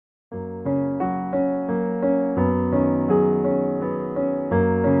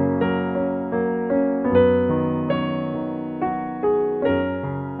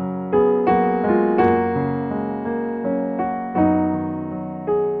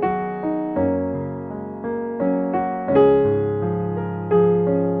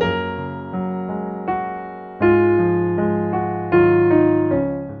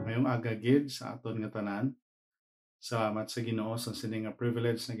aton nga tanan. Salamat sa Ginoo sa sini nga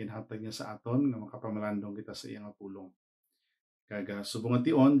privilege na ginhatag niya sa aton nga makapamalandong kita sa iyang pulong. Kaga subong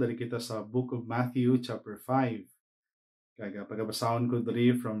tion dari kita sa Book of Matthew chapter 5. Kaga pagabasahon ko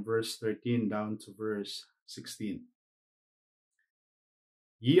diri from verse 13 down to verse 16.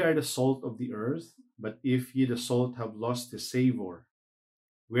 Ye are the salt of the earth, but if ye the salt have lost his savour,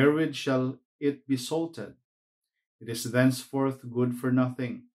 wherewith shall it be salted? It is thenceforth good for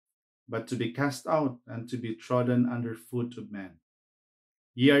nothing, but to be cast out and to be trodden under foot of men.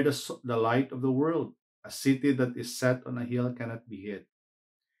 Ye are the light of the world. A city that is set on a hill cannot be hid.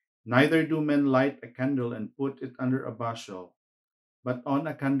 Neither do men light a candle and put it under a bushel, but on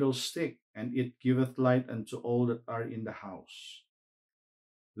a candlestick, and it giveth light unto all that are in the house.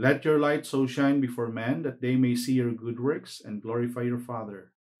 Let your light so shine before men that they may see your good works and glorify your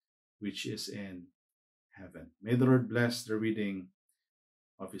Father, which is in heaven. May the Lord bless the reading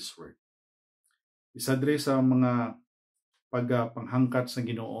of His Word. Isa diri sa mga pagpanghangkat sa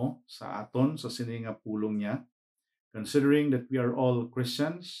Ginoo sa aton sa sini nga pulong niya, considering that we are all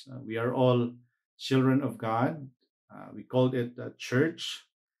Christians, we are all children of God, we called it a church.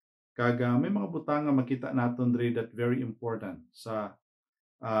 Kaga may mga butang nga makita naton diri that very important sa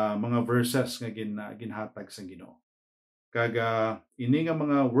mga verses nga ginhatag sa Ginoo. Kaga ini nga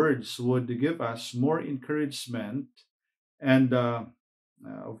mga words would give us more encouragement and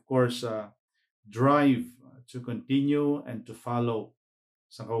of course drive to continue and to follow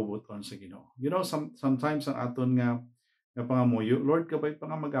sa kaubuton sa Ginoo. You know, sometimes ang aton nga pangamuyo, Lord, kabay pa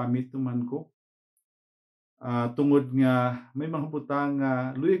nga magamit tuman ko. Tungod nga may mga butang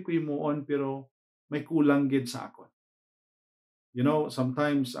nga luy ko himuon pero may kulang gid sa akon. You know,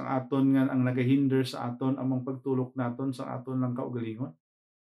 sometimes ang aton nga ang nagahinder sa aton among pagtulok naton sa aton lang kaugalingon.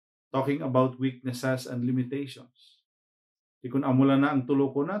 Talking about weaknesses and limitations. Di kun amula na ang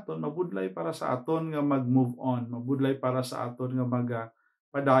tuloko naton, mabudlay para sa aton nga mag-move on, mabudlay para sa aton nga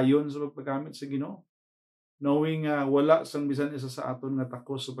padayon sa pagpagamit sa Ginoo. Knowing wala sang bisan isa sa aton nga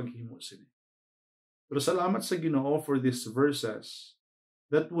takos sa paghimo sini. Pero salamat sa Ginoo for these verses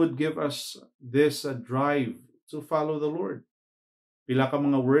that would give us this drive to follow the Lord. Pila ka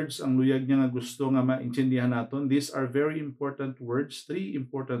mga words ang luyag niya nga gusto nga maintindihan naton. These are very important words, 3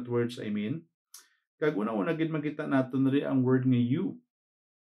 important words I mean. Kag una-una gid makita naton ri ang word nga you.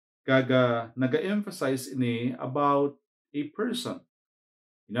 Kaga naga-emphasize ini about a person.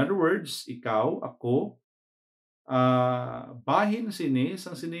 In other words, ikaw, ako, bahin sini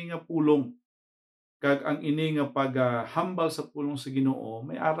sang sini nga pulong. Kag ang ini nga paghambal sa pulong sa Ginoo,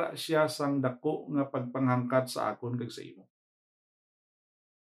 may ara siya sang dako nga pagpanghangkat sa akon kag sa imo.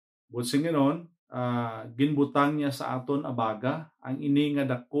 But sing ganon, ginbutang niya sa aton abaga ang ini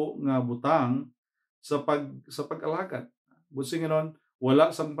nga dako nga butang sa pag-alagad. Busin ganon,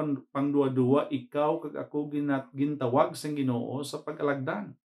 wala sang pangduwa-duwa, ikaw kag ako gintawag sang Ginoo sa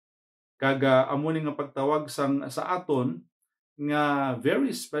pag-alagdan. Kaga amo ni nga pagtawag sa aton nga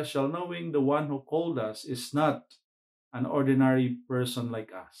very special, knowing the one who called us is not an ordinary person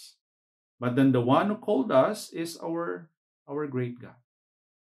like us. But then the one who called us is our great God.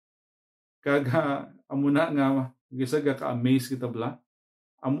 Kaga amo na nga gisaga ka-amaze kita bla.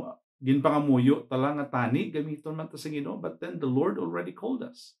 Ginpangamuyo tala nga tani gamiton man ta sa Ginoo, but then the Lord already called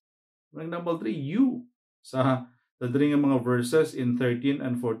us. Number 3, you. Sa diri nga mga verses in 13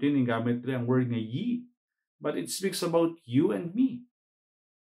 and 14 ing gamit ri ang word nga ye, but it speaks about you and me.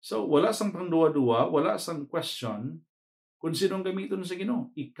 So wala sang pangduwa-duwa, wala sang question kung sinong gamiton sa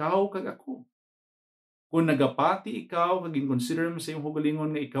Ginoo, ikaw kag ako. Kung nagapati ikaw kag consider mo sa imong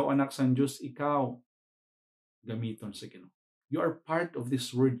hugalingon nga ikaw anak sang Dios, ikaw gamiton sa Ginoo. You are part of this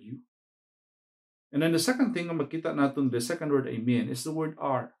word you. And then the second thing nga makita naton, the second word I mean, is the word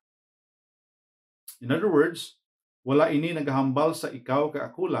are. In other words, wala ini nagahambal sa ikaw ka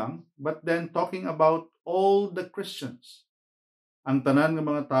ako lang, but then talking about all the Christians. Ang tanan nga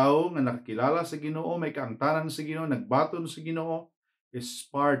mga tao nga nakakilala sa Ginoo, may kaangtanan sa Ginoo, nagbaton sa Ginoo, is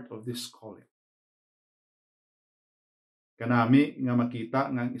part of this calling. Kanami nga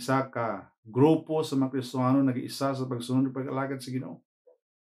makita nga isa ka grupo sa mga Kristiyano nag-iisa sa pagsunod ug pag-alagad sa Ginoo.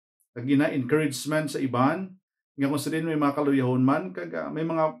 Kag gina-encouragement sa iban nga kung sila may mga kaluyahon man kag may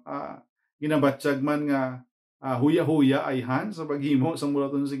mga ginabatsyag man nga huya-huya ayhan sa paghimo sa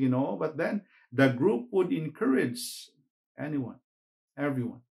mulaton sa Ginoo, but then the group would encourage everyone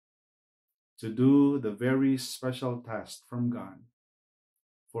to do the very special task from God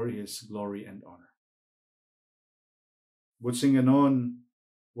for His glory and honor. Butsing ganon,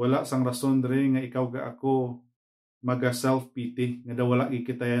 wala sang rason diri nga ikaw ga ako maga-self-pity nga daw wala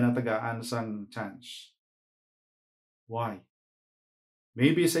gikitaya na tagaan sang chance. Why?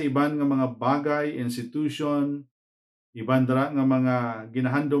 Maybe sa iban nga mga bagay, institution, iban dara nga mga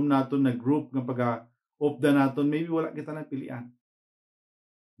ginahandom naton na group nga pag-opda naton, maybe wala kita na pilian.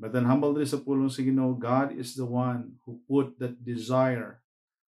 But then humble diri sa pulong sa Ginoo, God is the one who put that desire,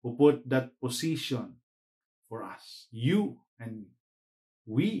 who put that position for us. You and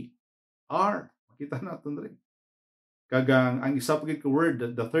we are. Makita naton diri. Kagang ang isa pagit ka word,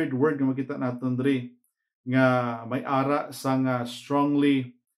 the third word nga makita naton diri nga may ara sa nga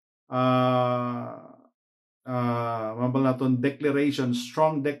strongly mabal naton declaration,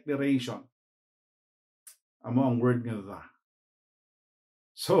 strong declaration. Amo ang word nga the.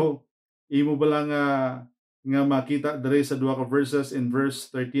 So, imo ba lang nga makita diri sa duha ka verses in verse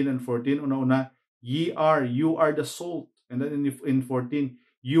 13 and 14, una-una, you are the salt. And then in 14,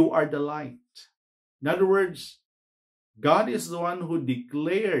 you are the light. In other words, God is the one who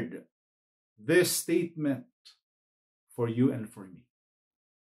declared this statement for you and for me.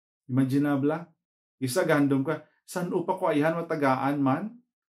 Imaginable, isa gandom ka, san upa ko ayhan matagaan man?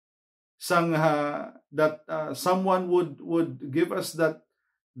 Sang that someone would give us that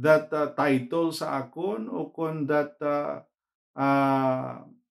title sa akon o kon that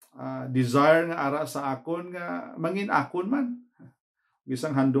desire nga ara sa akon nga mangin akon man.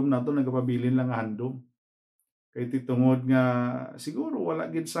 Isang handom nato nagapabilin lang nga handom. Kay titungod nga siguro wala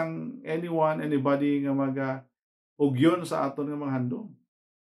gid sang anybody nga ugyon sa aton nga mga handom.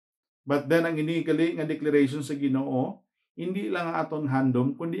 But then ang inikali nga declaration sa Ginoo, hindi lang aton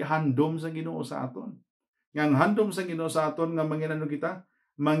handom kundi handom sa Ginoo sa aton. Nga ang handom sa Ginoo sa aton nga mangin ano kita?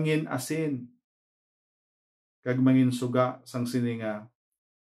 Mangin asin kag mangin suga sang sininga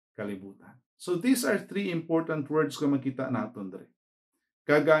kalibutan. So these are three important words nga makita naton diri.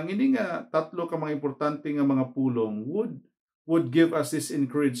 Kag ang ini nga tatlo ka mga importante nga mga pulong would give us this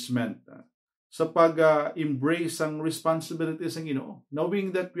encouragement sa pag-embrace ang responsibilities ng Ginoo, knowing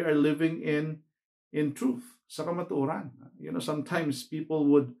that we are living in truth sa kamatuoran. You know, sometimes people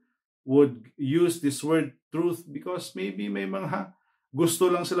would use this word truth because maybe may mga gusto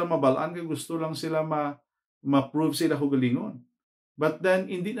lang sila mabalaan, kay gusto lang sila ma-prove sila hugalingon. But then,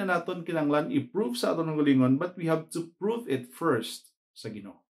 hindi na naton kinanglan i-prove sa aton hugalingon, but we have to prove it first sa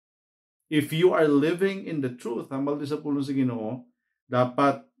Ginoo. If you are living in the truth, hambal di sa pulong sa Ginoo,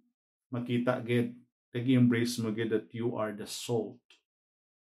 dapat makita gid, tag-embrace mo gid that you are the salt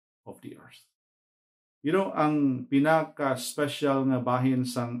of the earth. You know, ang pinaka-special nga bahin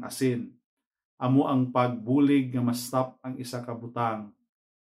sang asin, amo ang pagbulig nga ma-stop ang isa ka butang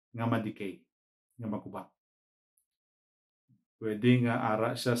nga ma-decay, nga makuba. Pwede nga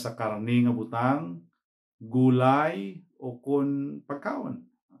ara siya sa karne nga butang, gulay, o kun pagkaon.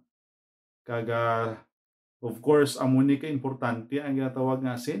 Kaga, of course, amo ni ka importante ang ginatawag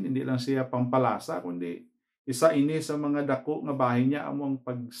nga asin, hindi lang siya pampalasa, kundi isa ini sa mga dako nga bahin niya amo ang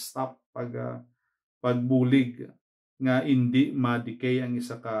pag-stop, pagbulig nga hindi ma-decay ang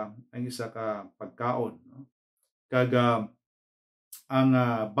isa ka pagkaon, no? Kaga ang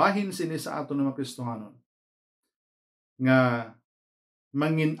bahin sini sa aton mga Kristohanon nga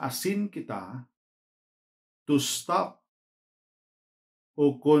mangin asin kita to stop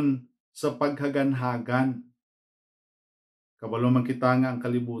o kun sa paghaganhagan. Kabalo man kita nga ang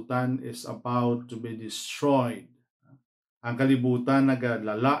kalibutan is about to be destroyed. Ang kalibutan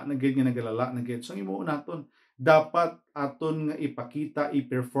nagalala na gid. So imo naton dapat aton nga ipakita,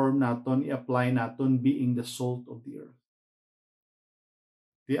 i-perform naton, i-apply naton being the salt of the earth.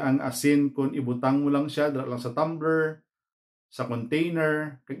 Di ang asin kung ibutang mo lang siya dala lang sa tumbler, sa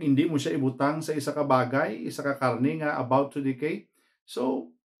container, kag hindi mo siya ibutang sa isa ka bagay, isa ka karne nga about to decay, so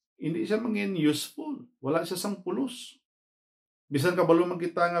hindi siya mangin useful. Wala siya sang pulos. Bisan kabalo man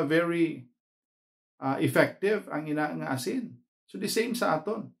kita nga very effective ang ina nga asin. So the same sa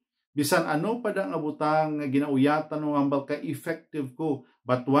aton. Bisan ano pa nga butang nga ginauyatan mo ambal ka effective ko,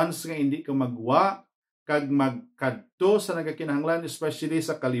 but once nga hindi ka magwa kag magkadto sa nagakinahanglan, especially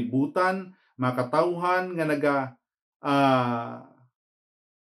sa kalibutan, makatawhan nga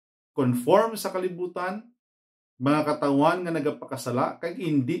conform sa kalibutan, mga katawan nga nagapakasala, kag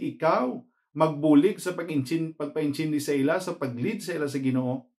hindi ikaw magbulig sa pagpainchindi sa ila, sa paglid sa ila sa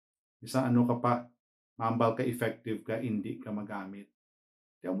Ginoo, isa ano ka pa, mambal ka effective ka, hindi ka magamit.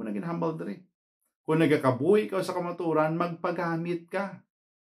 Kaya mo na ginhambal diri. Kung nagakabuhi ka sa kamaturan, magpagamit ka.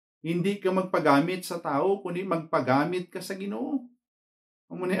 Hindi ka magpagamit sa tao, kundi magpagamit ka sa Ginoo.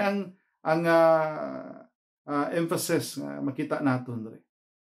 Amo ni ang emphasis nga makita naton diri.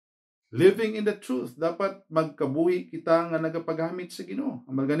 Living in the truth, dapat magkabuhi kita nga nagapagamit sa Ginoo.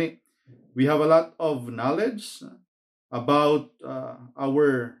 Amal gani, we have a lot of knowledge about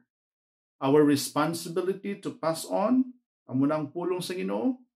our responsibility to pass on Amo na ang pulong sa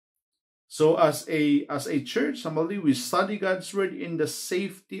Ginoo. So as a church, somebody, we study God's word in the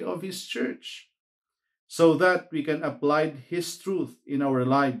safety of His church, so that we can apply His truth in our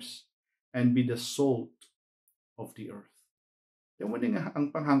lives and be the salt of the earth. Yung mo nga ang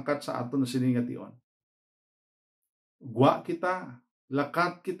panghangkat sa aton na siningation. Gwa kita,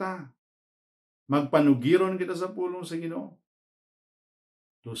 lakat kita, magpanugiron kita sa pulong sa Ginoo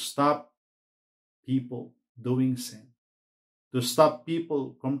to stop people doing sin, to stop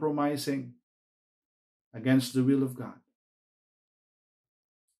people compromising against the will of God,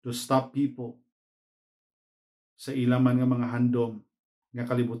 to stop people sa ilaman nga mga handom nga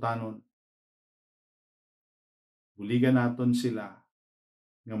kalibutanon. Buligan naton sila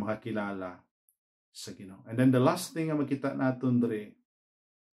nga makakilala sa Ginoo. And then the last thing nga makita naton dre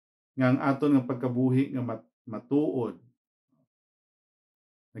nga ang aton nga pagkabuhi nga matuod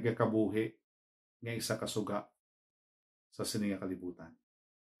nagakabuhi nga isa ka suga sa sini nga kalibutan.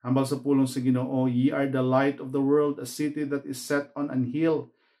 Hambal sa pulong sa Ginoo, ye are the light of the world, a city that is set on an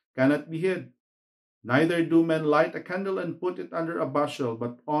hill cannot be hid. Neither do men light a candle and put it under a bushel,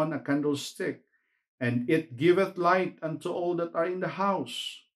 but on a candlestick, and it giveth light unto all that are in the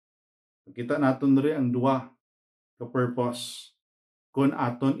house. Kita naton rin ang duwa ka purpose kung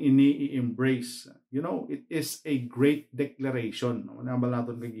aton ini i-embrace. You know, it is a great declaration. Nambal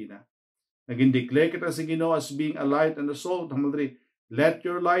naton kagina. Naging declare kita sa Ginoo as being a light and a salt. Let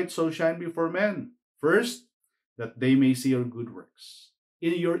your light so shine before men. First, that they may see your good works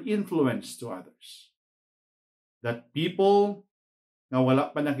in your influence to others. That people nga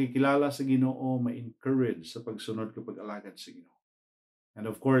wala pa nakikilala sa Ginoo ma-encourage sa pagsunod kapag alagad sa Ginoo. And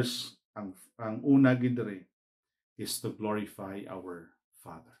of course, ang una gidre is to glorify our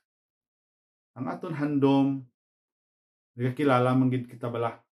Father. Ang aton handom nagakilala man gid kita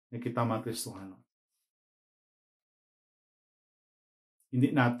bala nga kita mga Kristohano.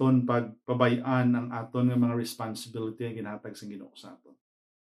 Hindi naton pagpabayaan ang aton nga mga responsibility nga ginhatag sa Ginoo sa aton.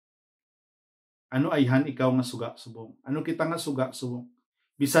 Ano ayhan ikaw nga suga subong? Ano kita nga suga subong?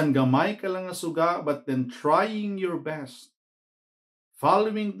 Bisan gamay ka lang nga suga, but then trying your best,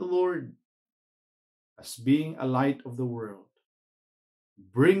 following the Lord as being a light of the world,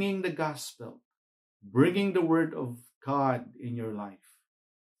 bringing the gospel, bringing the word of God in your life.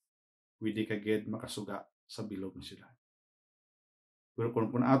 Pwede ka gid makasuga sa bilog nga sila. Pero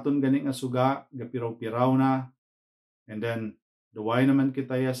kung aton gani nga suga, gapiraw-piraw na, and then Doane naman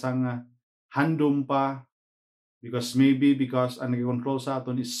kita sang handom pa, because ang nag-control sa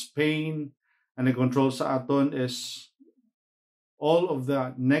aton is pain, ang nag-control sa aton is all of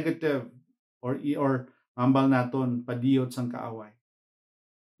the negative or ambal naton padiyot sang kaaway.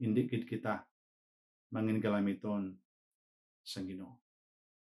 Hindi kita mangin galamiton sang Ginoo.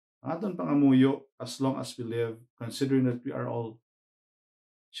 Ang aton pangamuyo, as long as we live, considering that we are all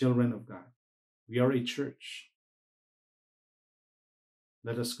children of God, we are a church.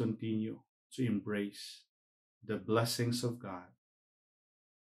 Let us continue to embrace the blessings of God.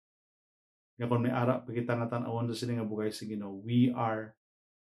 Nga kung may ara pa kita nga tan-awon sa sila nga bugay sa Ginoo, we are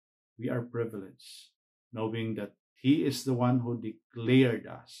privileged knowing that He is the one who declared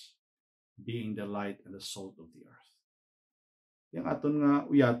us being the light and the salt of the earth. Yang aton nga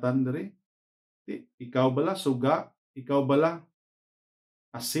uyatan diri, ikaw bala suga, ikaw bala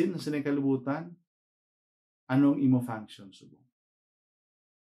asin sa kalibutan, anong imo function subong?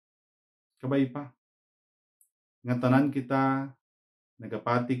 Kabay pa. Nga tanan kita,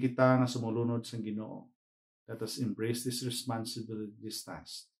 nagapati kita nga sumulunod sa Ginoo. Let us embrace this responsibility, this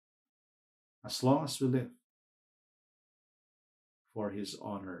task, as long as we live, for His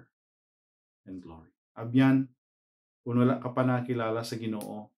honor and glory. Abyan, kung wala ka pa nakilala sa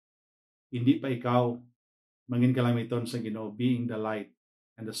Ginoo, hindi pa ikaw mangin kalamiton sa Ginoo, being the light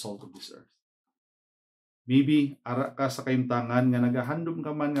and the salt of this earth. Maybe, ara ka sa kaimtangan nga nagahandom ka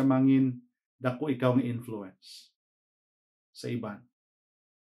man nga mangin dako ikaw nga influence sa iban.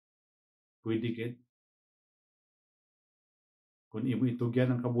 Pwede gid. Kung imo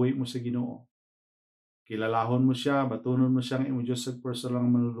itugyan ang kabuhi mo sa Ginoo, kilalahon mo siya, batunon mo siya nga imo Diyos sa personal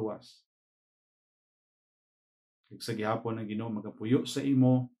nga manluluwas. Kag sa gihapon ang Ginoo magapuyo sa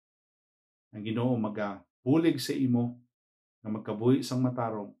imo, ang Ginoo magapulig sa imo, nga magkabuhi sang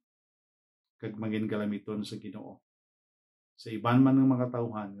matarong, kag maging galamiton sa Ginoo. Sa iban man ng mga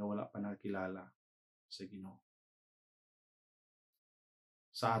tauhan nga wala pa nakilala sa Ginoo.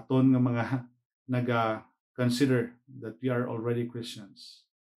 Sa aton nga mga naga-consider that we are already Christians,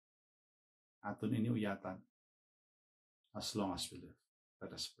 aton iniuyatan as long as we live.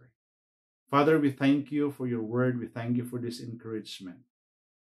 Let us pray. Father, we thank you for your word. We thank you for this encouragement.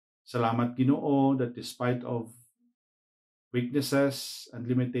 Salamat Ginoo that despite of weaknesses and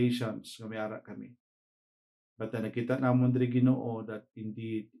limitations nga may ara kami. But nakita namon diri Ginoo that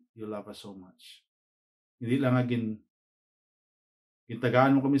indeed you love us so much. Hindi lang nga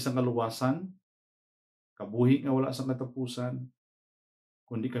gitagaan mo kami sa kaluwasan, kabuhi nga wala sa katapusan,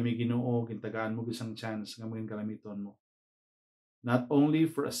 kundi kami Ginoo gitagaan mo bisang chance nga maging kalamiton mo. Not only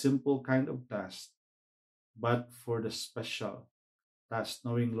for a simple kind of task, but for the special task,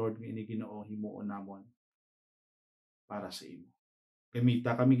 knowing Lord nga ini Ginoo himuon namon para sa imo.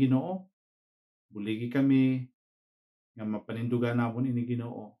 Kamita kami Ginoo, buligi kami nga mapanindugan namon ini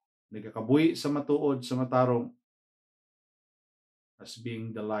Ginoo. Nagakabuhi sa matuod sa matarong as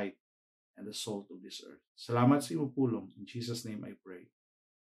being the light and the salt of this earth. Salamat sa imo pulong. In Jesus' name I pray.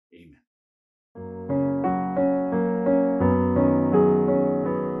 Amen.